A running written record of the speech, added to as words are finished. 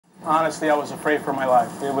honestly, I was afraid for my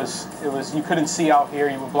life. It was, you couldn't see out here.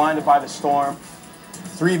 You were blinded by the storm.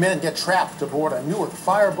 3 men get trapped aboard a Newark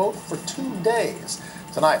Fireboat for 2 days.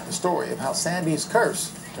 Tonight, the story of how Sandy's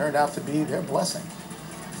curse turned out to be their blessing.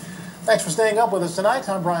 Thanks for staying up with us tonight.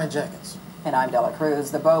 I'm Brian Jenkins. And I'm Della Cruz.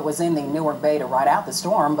 The boat was in the Newark Bay to ride out the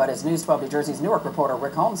storm, but as News 12 New Jersey's Newark reporter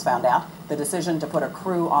Rick Holmes found out, the decision to put a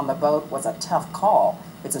crew on the boat was a tough call.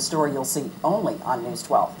 It's a story you'll see only on News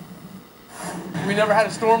 12. We never had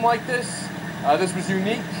a storm like this. This was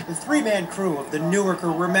unique. The 3-man crew of the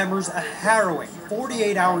Newarker remembers a harrowing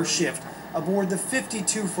 48-hour shift aboard the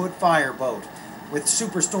 52-foot fireboat. With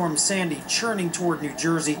Superstorm Sandy churning toward New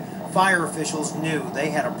Jersey, fire officials knew they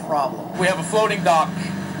had a problem. We have a floating dock,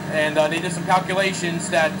 and they did some calculations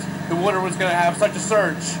that the water was going to have such a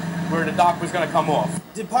surge where the dock was going to come off.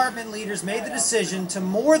 Department leaders made the decision to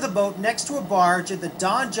moor the boat next to a barge at the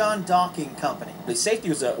Don John Docking Company. The safety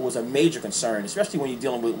was a major concern, especially when you're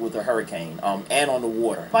dealing with a hurricane and on the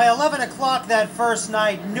water. By 11 o'clock that first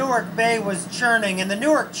night, Newark Bay was churning and the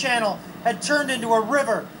Newark Channel had turned into a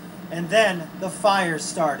river. And then the fire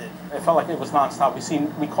started. It felt like it was nonstop.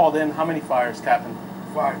 We called in how many fires, Captain?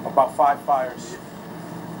 5. About 5 fires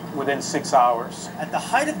within 6 hours. At the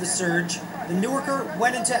height of the surge, the Newarker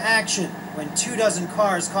went into action when 24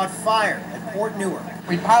 cars caught fire at Port Newark.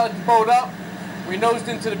 We piloted the boat up, we nosed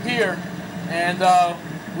into the pier, and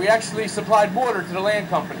we actually supplied water to the land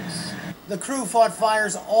companies. The crew fought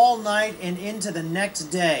fires all night and into the next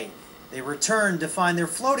day. They returned to find their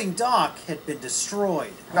floating dock had been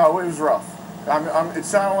destroyed. No, it was rough. It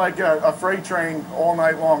sounded like a freight train all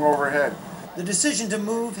night long overhead. The decision to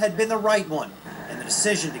move had been the right one, and the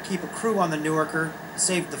decision to keep a crew on the Newarker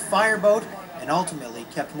saved the fireboat and ultimately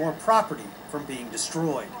kept more property from being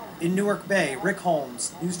destroyed. In Newark Bay, Rick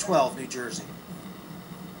Holmes, News 12, New Jersey.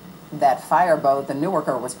 That fireboat, the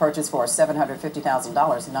Newarker, was purchased for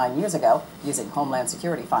 $750,000 9 years ago using Homeland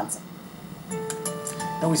Security funds.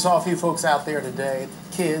 And we saw a few folks out there today,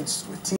 kids with